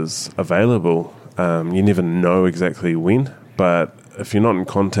freelancers available. You never know exactly when, but if you're not in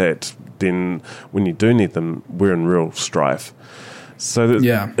contact, then when you do need them, we're in real strife. So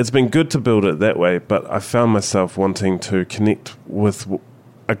it's been good to build it that way, but I found myself wanting to connect with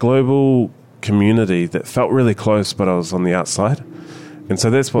a global community that felt really close, but I was on the outside. And so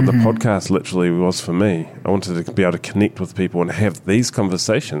that's what the podcast literally was for me. I wanted to be able to connect with people and have these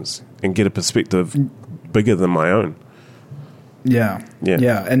conversations and get a perspective bigger than my own. Yeah.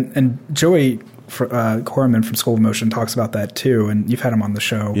 And Joey Corman from School of Motion talks about that too, and you've had him on the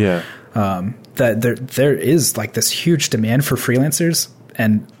show. Yeah. That there is like this huge demand for freelancers,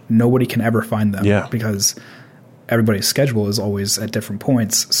 and nobody can ever find them. Yeah. Because everybody's schedule is always at different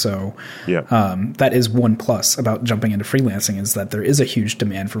points. So that is one plus about jumping into freelancing, is that there is a huge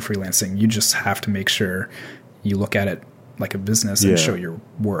demand for freelancing. You just have to make sure you look at it like a business and show your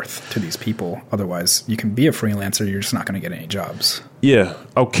worth to these people. Otherwise, you can be a freelancer, you're just not going to get any jobs. Yeah,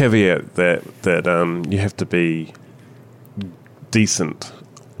 I'll caveat that you have to be decent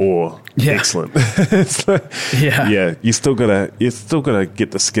or excellent. It's like, you still gotta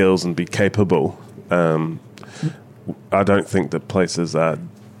get the skills and be capable. I don't think that places are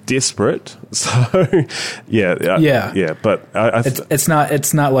desperate. So but it's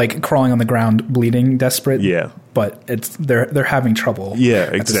not like crawling on the ground bleeding desperate. Yeah. But they're having trouble.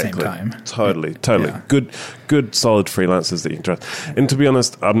 Yeah, at the same time. Totally. Yeah. Good, solid freelancers that you can trust. And to be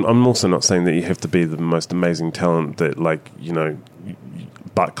honest, I'm also not saying that you have to be the most amazing talent that, like, you know,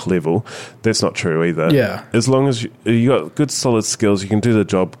 Buck level. That's not true either. Yeah. As long as you got good, solid skills, you can do the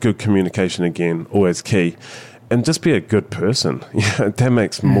job. Good communication, again, always key. And just be a good person. Yeah, that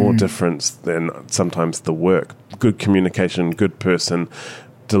makes more difference than sometimes the work. Good communication, good person,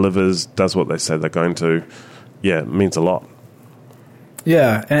 delivers, does what they say they're going to. Yeah, it means a lot.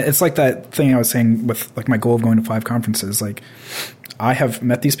 Yeah, and it's like that thing I was saying with like my goal of going to 5 conferences. Like, I have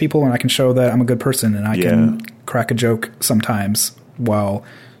met these people and I can show that I'm a good person and I can crack a joke sometimes, while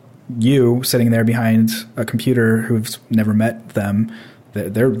you sitting there behind a computer who's never met them,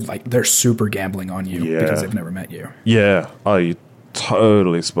 they're super gambling on you because they've never met you. Yeah. Oh, you're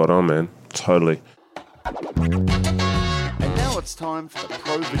totally spot on, man. Totally. And now it's time for the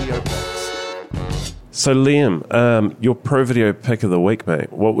Pro Video Box. So, Liam, your Pro Video pick of the week,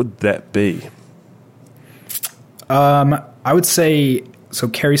 mate, what would that be? I would say, so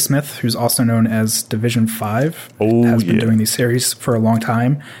Kerry Smith, who's also known as Division 5, has been doing these series for a long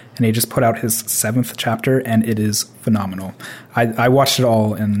time, and he just put out his 7th chapter, and it is phenomenal. I watched it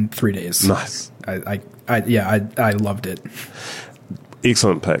all in 3 days. Nice. I loved it.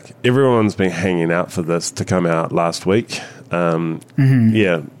 Excellent pick. Everyone's been hanging out for this to come out last week.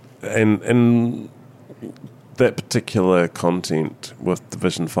 Yeah, and that particular content with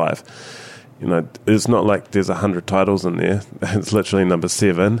Division 5, you know, it's not like there's 100 titles in there. It's literally number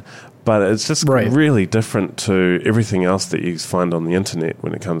 7. But it's just really different to everything else that you find on the internet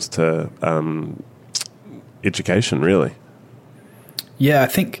when it comes to education, really. Yeah, I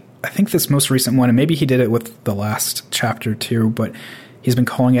think this most recent one, and maybe he did it with the last chapter too, but he's been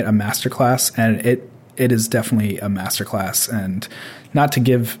calling it a masterclass, and it is definitely a masterclass. And not to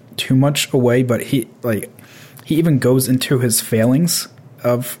give too much away, but he even goes into his failings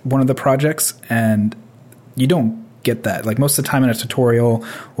of one of the projects, and you don't get that. Like, most of the time in a tutorial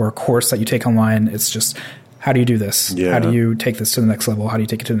or a course that you take online, it's just, how do you do this? Yeah. How do you take this to the next level? How do you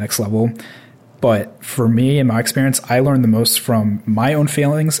take it to the next level? But for me, in my experience, I learned the most from my own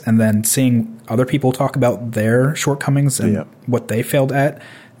failings, and then seeing other people talk about their shortcomings and what they failed at.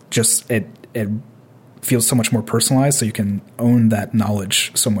 Just it feels so much more personalized, so you can own that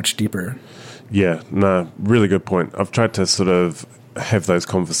knowledge so much deeper. Yeah, no, really good point. I've tried to sort of have those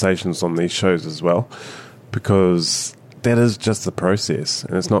conversations on these shows as well, because that is just the process,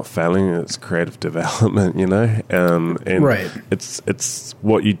 and it's not failing, it's creative development, you know, and it's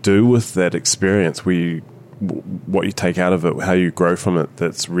what you do with that experience, what you take out of it, how you grow from it,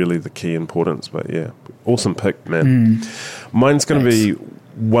 that's really the key importance. But yeah, awesome pick, man. Mine's going to be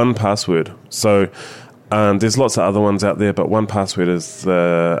 1Password. So there's lots of other ones out there, but 1Password is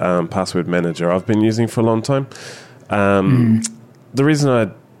the password manager I've been using for a long time. The reason I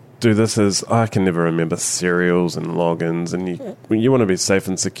do this is I can never remember serials and logins, and you want to be safe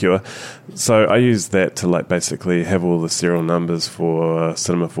and secure. So I use that to, like, basically have all the serial numbers for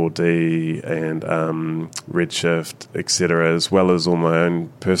Cinema 4D and Redshift, etc., as well as all my own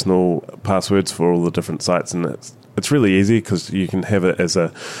personal passwords for all the different sites. And it's really easy because you can have it as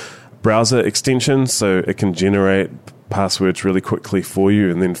a browser extension, so it can generate passwords really quickly for you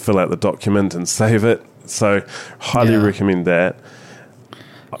and then fill out the document and save it. So highly recommend that.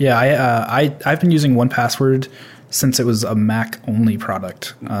 Yeah, I've been using 1Password since it was a Mac-only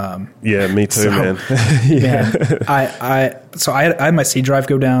product. Yeah, me too, man. I had my C drive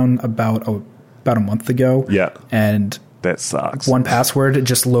go down about a month ago. Yeah, and that sucks. 1Password,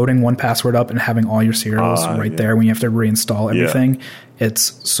 just loading 1Password up and having all your serials there when you have to reinstall everything.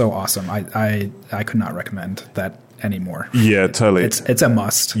 It's so awesome. I could not recommend that anymore. Yeah, totally. It's a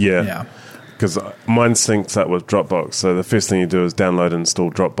must. Yeah. Because mine syncs up with Dropbox. So the first thing you do is download and install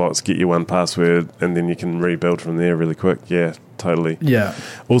Dropbox, get your 1Password, and then you can rebuild from there really quick. Yeah, totally. Yeah.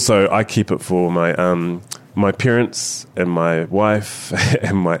 Also, I keep it for my parents and my wife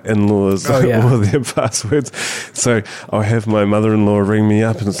and my in-laws, all their passwords. So I'll have my mother-in-law ring me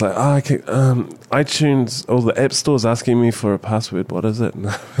up and it's like, iTunes, all the app stores asking me for a password. What is it?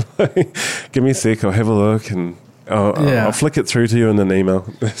 Give me a sec, I'll have a look and I'll flick it through to you in an email.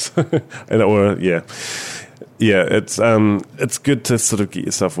 It's good to sort of get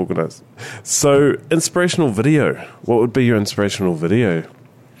yourself organized. So, inspirational video. What would be your inspirational video?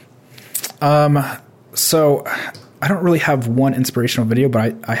 So I don't really have one inspirational video,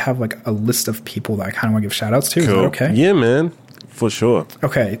 but I have like a list of people that I kind of want to give shout outs to. Cool. Is that okay? Yeah, man. For sure.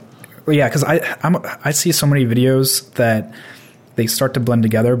 Okay. Well, yeah, because I see so many videos that they start to blend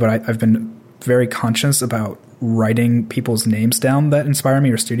together, but I've been very conscious about writing people's names down that inspire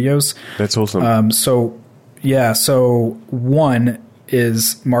me or studios. That's awesome. So one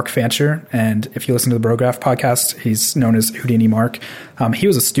is Mark Fancher, and if you listen to the Brograph podcast, he's known as Houdini Mark. He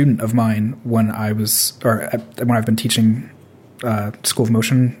was a student of mine when I've been teaching School of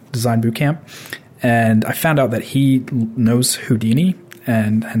Motion Design Bootcamp, and I found out that he knows Houdini,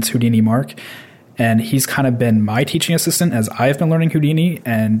 and hence Houdini Mark. And he's kind of been my teaching assistant as I've been learning Houdini,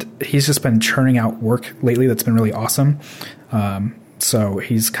 and he's just been churning out work lately that's been really awesome. So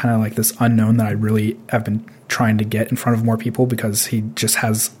he's kind of like this unknown that I really have been trying to get in front of more people because he just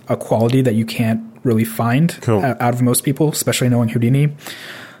has a quality that you can't really find out of most people, especially knowing Houdini.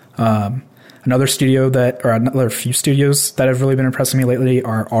 Another few studios that have really been impressing me lately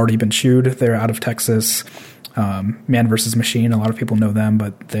are Already Been Chewed. They're out of Texas. Man vs. Machine, a lot of people know them,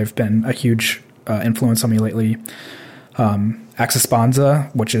 but they've been a huge influence on me lately. Axis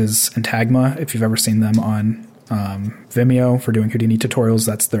Banza, which is Intagma, if you've ever seen them on Vimeo for doing Houdini tutorials,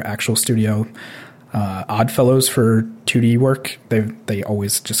 that's their actual studio. Oddfellows for 2D work, they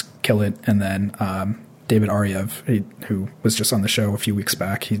always just kill it. And then David Ariev, who was just on the show a few weeks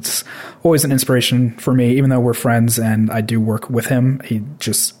back, he's always an inspiration for me, even though we're friends and I do work with him.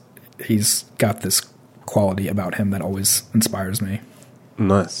 He's got this quality about him that always inspires me.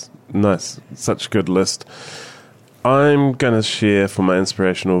 Nice. Such a good list. I'm going to share for my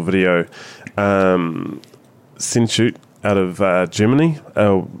inspirational video Senshoot out of Germany,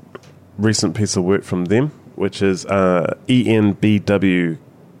 a recent piece of work from them, which is ENBW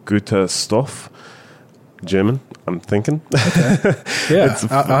Güterstoff, German, I'm thinking. Okay. Yeah,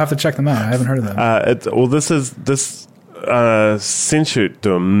 I'll have to check them out. I haven't heard of them. Senshoot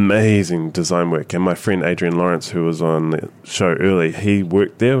do amazing design work, and my friend Adrian Lawrence, who was on the show early, he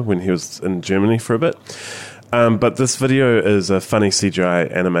worked there when he was in Germany for a bit. But this video is a funny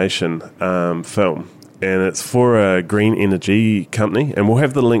CGI animation film, and it's for a green energy company, and we'll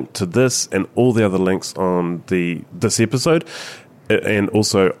have the link to this and all the other links on this episode and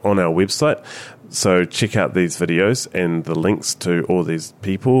also on our website. So check out these videos and the links to all these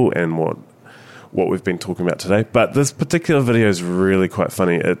people and what we've been talking about today. But this particular video is really quite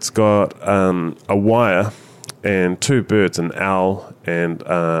funny. It's got a wire and two birds, an owl and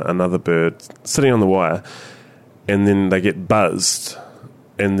another bird sitting on the wire, and then they get buzzed,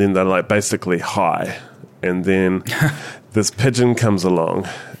 and then they're like basically high, and then this pigeon comes along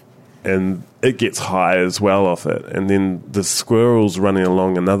and it gets high as well off it, and then the squirrel's running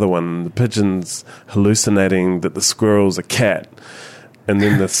along another one, and the pigeon's hallucinating that the squirrel's a cat. And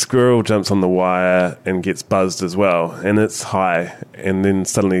then the squirrel jumps on the wire and gets buzzed as well, and it's high. And then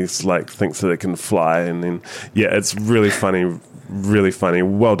suddenly it's like thinks that it can fly, and then it's really funny,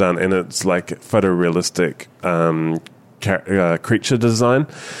 well done, and it's like photorealistic creature design,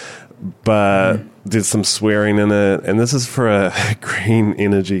 but there's some swearing in it. And this is for a green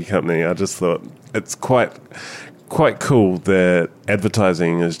energy company. I just thought it's quite cool that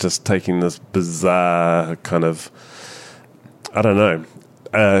advertising is just taking this bizarre kind of, I don't know,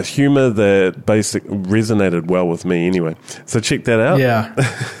 humor that resonated well with me anyway. So check that out. Yeah.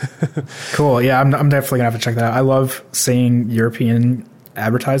 Cool. Yeah, I'm definitely going to have to check that out. I love seeing European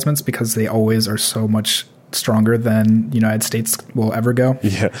advertisements because they always are so much stronger than the United States will ever go.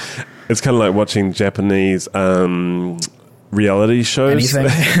 Yeah. It's kind of like watching Japanese reality shows. Anything.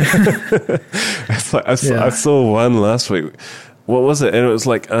 It's like I saw one last week. What was it? And it was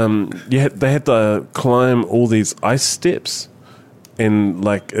like they had to climb all these ice steps, and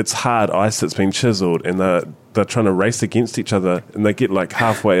like it's hard ice that's been chiseled, and they're trying to race against each other, and they get like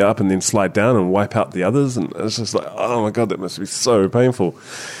halfway up and then slide down and wipe out the others, and it's just like, oh my god, that must be so painful.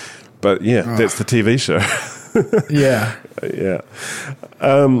 But that's the TV show. Yeah. Yeah.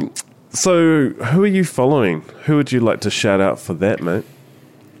 So who are you following? Who would you like to shout out for that, mate?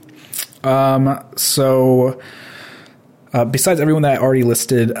 Besides everyone that I already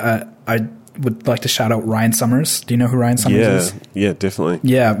listed, I would like to shout out Ryan Summers. Do you know who Ryan Summers is? Yeah, definitely.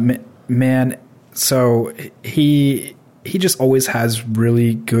 Yeah, man. So he just always has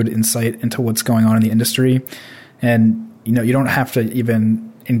really good insight into what's going on in the industry. And, you don't have to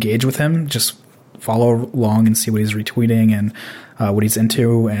even engage with him. Just follow along and see what he's retweeting and what he's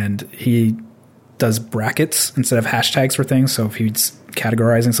into. And he does brackets instead of hashtags for things. So if he's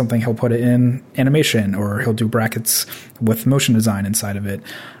categorizing something, he'll put it in animation, or he'll do brackets with motion design inside of it.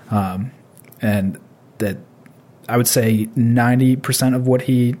 And that, I would say 90% of what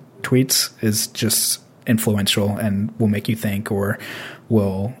he tweets is just influential and will make you think or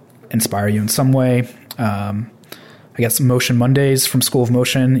will inspire you in some way. I guess Motion Mondays from School of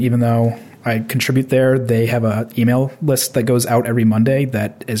Motion, even though I contribute there, they have an email list that goes out every Monday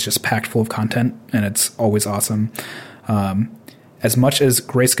that is just packed full of content, and it's always awesome. As much as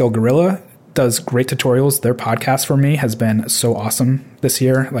Grayscale Gorilla does great tutorials, their podcast for me has been so awesome this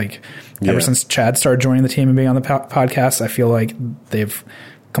year. Ever since Chad started joining the team and being on the podcast, I feel like they've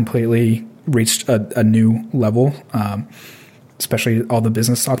completely reached a new level. Especially all the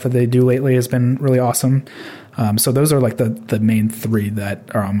business stuff that they do lately has been really awesome. So those are the main three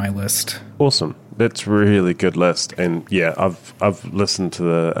that are on my list. Awesome. That's a really good list. And yeah, I've listened to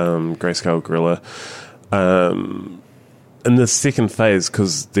the Grayscale Gorilla in the second phase,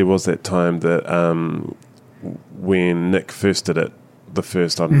 because there was that time that when Nick first did it, the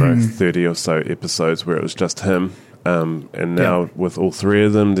first, 30 or so episodes where it was just him. And now with all three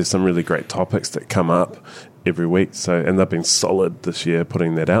of them, there's some really great topics that come up every week. And they've been solid this year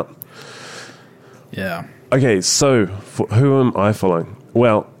putting that out. Yeah. Okay, so who am I following?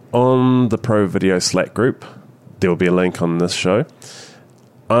 Well, on the Pro Video Slack group, there will be a link on this show.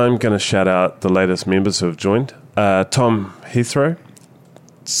 I'm going to shout out the latest members who have joined. Tom Heathrow,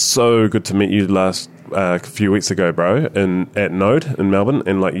 so good to meet you a few weeks ago, bro, at Node in Melbourne.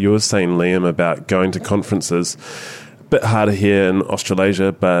 And like you were saying, Liam, about going to conferences, a bit harder here in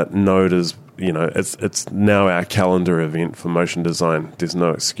Australasia, but Node is, it's now our calendar event for motion design. There's no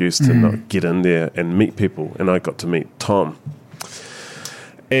excuse to not get in there and meet people. And I got to meet Tom.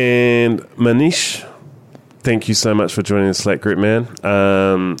 And Manish, thank you so much for joining the Slack group, man.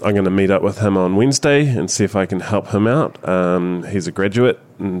 I'm going to meet up with him on Wednesday and see if I can help him out. He's a graduate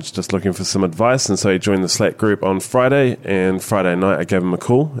and is just looking for some advice. And so he joined the Slack group on Friday. And Friday night, I gave him a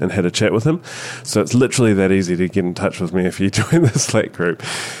call and had a chat with him. So it's literally that easy to get in touch with me if you join the Slack group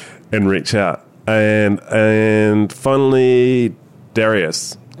and reach out. And finally,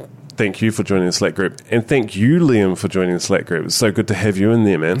 Darius, thank you for joining the Slack group. And thank you, Liam, for joining the Slack group. It's so good to have you in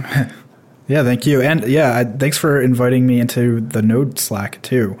there, man. Yeah, thank you. And thanks for inviting me into the Node Slack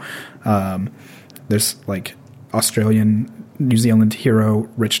too. There's Australian, New Zealand hero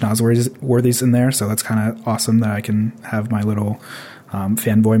Rich Nosworthy's in there, so that's kind of awesome that I can have my little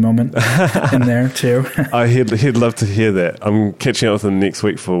fanboy moment in there too. He'd love to hear that. I'm catching up with him next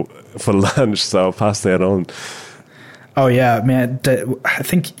week for lunch, so I'll pass that on. Oh yeah, man. I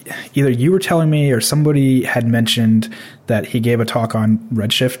think either you were telling me or somebody had mentioned that he gave a talk on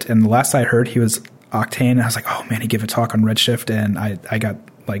Redshift, and the last I heard he was Octane, and I was like, oh man, he gave a talk on Redshift, and I got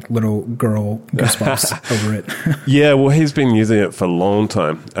little girl goosebumps over it. Yeah, well, he's been using it for a long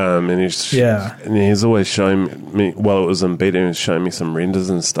time, and he's always showing me, while it was in beta, he was showing me some renders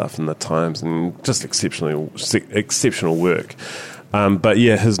and stuff in the times, and just exceptional work. But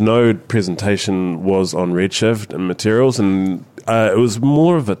yeah, his Node presentation was on Redshift and materials, and it was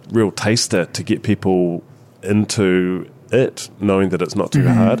more of a real taster to get people into it, knowing that it's not too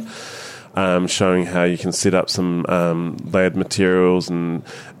hard. Showing how you can set up some layered materials, and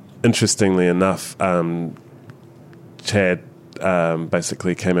interestingly enough, Chad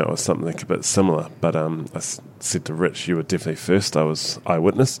basically came out with something a bit similar, but I said to Rich, you were definitely first. I was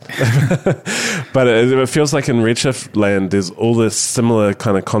eyewitness. But it feels like in Redshift land, there's all this similar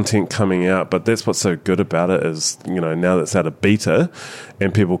kind of content coming out, but that's what's so good about it is, now that it's out of beta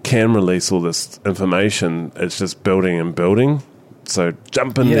and people can release all this information, it's just building and building. So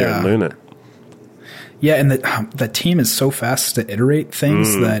jump in there and learn it. Yeah, and the team is so fast to iterate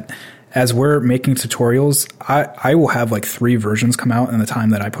things that as we're making tutorials, I will have 3 versions come out in the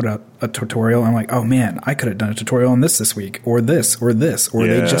time that I put out a tutorial. I'm like, oh man, I could have done a tutorial on this week, or this, or this, or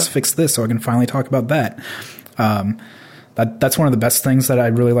they just fixed this, so I can finally talk about that. That's one of the best things that I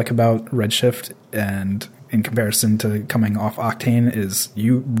really like about Redshift, and in comparison to coming off Octane, is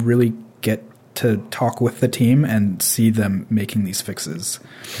you really get to talk with the team and see them making these fixes.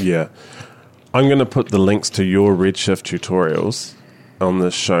 Yeah. I'm going to put the links to your Redshift tutorials on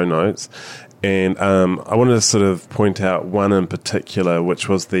the show notes. And I wanted to sort of point out one in particular, which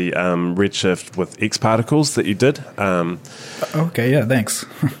was the Redshift with X particles that you did. Okay, yeah, thanks.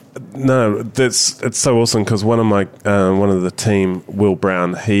 No, it's so awesome because one of the team, Will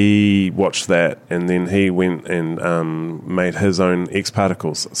Brown, he watched that and then he went and made his own X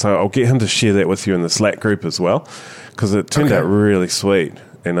particles. So I'll get him to share that with you in the Slack group as well, because it turned out really sweet.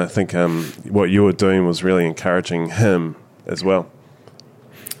 And I think what you were doing was really encouraging him as well.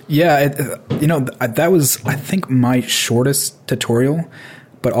 Yeah, that was, I think, my shortest tutorial,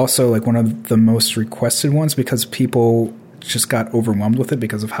 but also like one of the most requested ones because people just got overwhelmed with it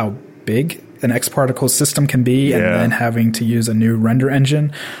because of how big an X particle system can be, and then having to use a new render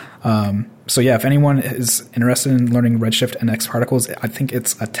engine. So yeah, if anyone is interested in learning Redshift and X particles, I think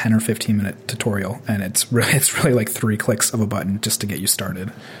it's a 10 or 15 minute tutorial, and it's really like 3 clicks of a button just to get you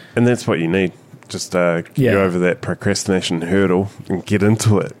started. And that's what you need. Just get over that procrastination hurdle and get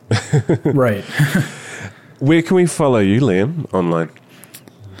into it. Right. Where can we follow you, Liam, online?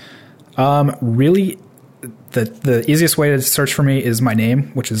 Really, the easiest way to search for me is my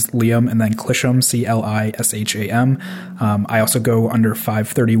name, which is Liam, and then Clisham, Clisham. I also go under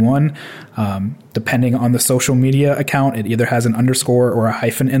 531. Depending on the social media account, it either has an underscore or a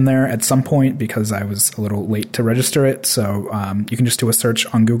hyphen in there at some point because I was a little late to register it. So you can just do a search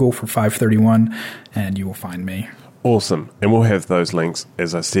on Google for 531 and you will find me. Awesome. And we'll have those links,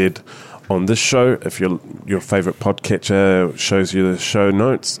 as I said, on this show. If your favorite podcatcher shows you the show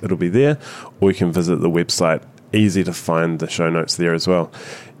notes, it'll be there, or you can visit the website. Easy to find the show notes there as well.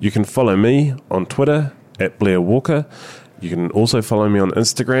 You can follow me on Twitter at Blair Walker. You can also follow me on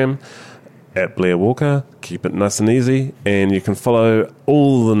Instagram at Blair Walker. Keep it nice and easy. And you can follow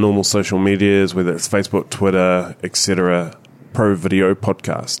all the normal social medias, whether it's Facebook, Twitter, etc. Pro Video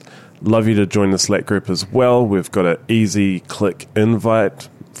Podcast. Love you to join the Slack group as well. We've got an easy click invite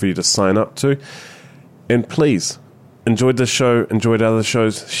for you to sign up to. And please, enjoyed this show, enjoyed other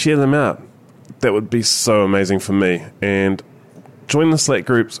shows, share them out. That would be so amazing for me. And join the Slack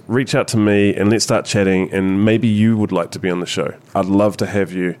groups, reach out to me, and let's start chatting. And maybe you would like to be on the show. I'd love to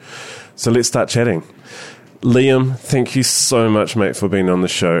have you. So let's start chatting. Liam, thank you so much, mate, for being on the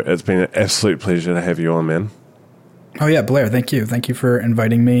show. It's been an absolute pleasure to have you on, man. Oh, yeah, Blair, thank you. Thank you for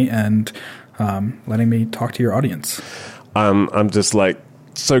inviting me and letting me talk to your audience. I'm just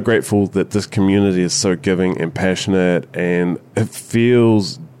so grateful that this community is so giving and passionate, and it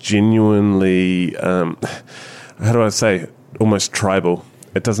feels genuinely, how do I say, almost tribal.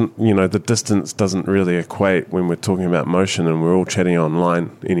 It doesn't, the distance doesn't really equate when we're talking about motion and we're all chatting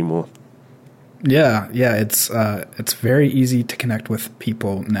online anymore. Yeah, it's very easy to connect with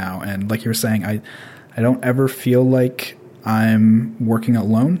people now, and like you were saying, I don't ever feel like I'm working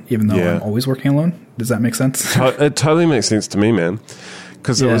alone, even though I'm always working alone. Does that make sense? It totally makes sense to me, man,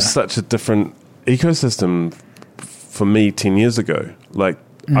 because it was such a different ecosystem for me 10 years ago.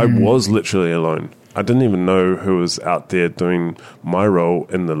 I was literally alone. I didn't even know who was out there doing my role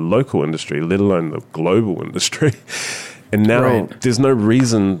in the local industry, let alone the global industry. And now there's no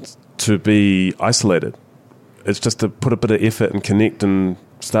reason to be isolated. It's just to put a bit of effort and connect and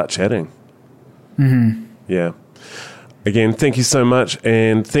start chatting. Mm-hmm. Yeah. Again, thank you so much,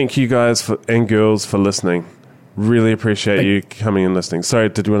 and thank you guys and girls for listening. Really appreciate you coming and listening. Sorry,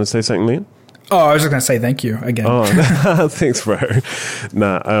 did you want to say something, Liam? Oh, I was just going to say thank you again. Oh, thanks, bro.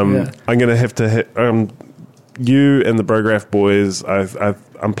 I'm going to have to hit you and the Brograph boys.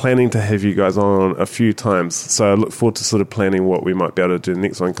 I'm planning to have you guys on a few times, so I look forward to sort of planning what we might be able to do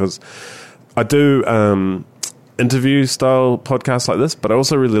next one, because I do interview style podcasts like this, but I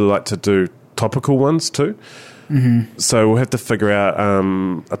also really like to do topical ones too. Mm-hmm. So we'll have to figure out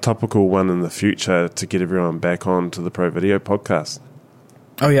a topical one in the future to get everyone back on to the Pro Video Podcast.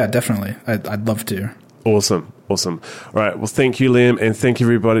 Oh, yeah, definitely. I'd love to. Awesome. All right. Well, thank you, Liam, and thank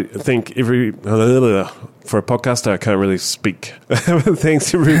everybody. For a podcaster, I can't really speak.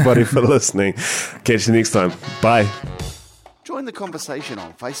 Thanks, everybody, for listening. Catch you next time. Bye. Join the conversation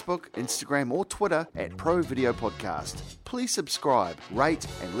on Facebook, Instagram, or Twitter at Pro Video Podcast. Please subscribe, rate,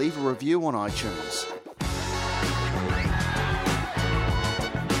 and leave a review on iTunes.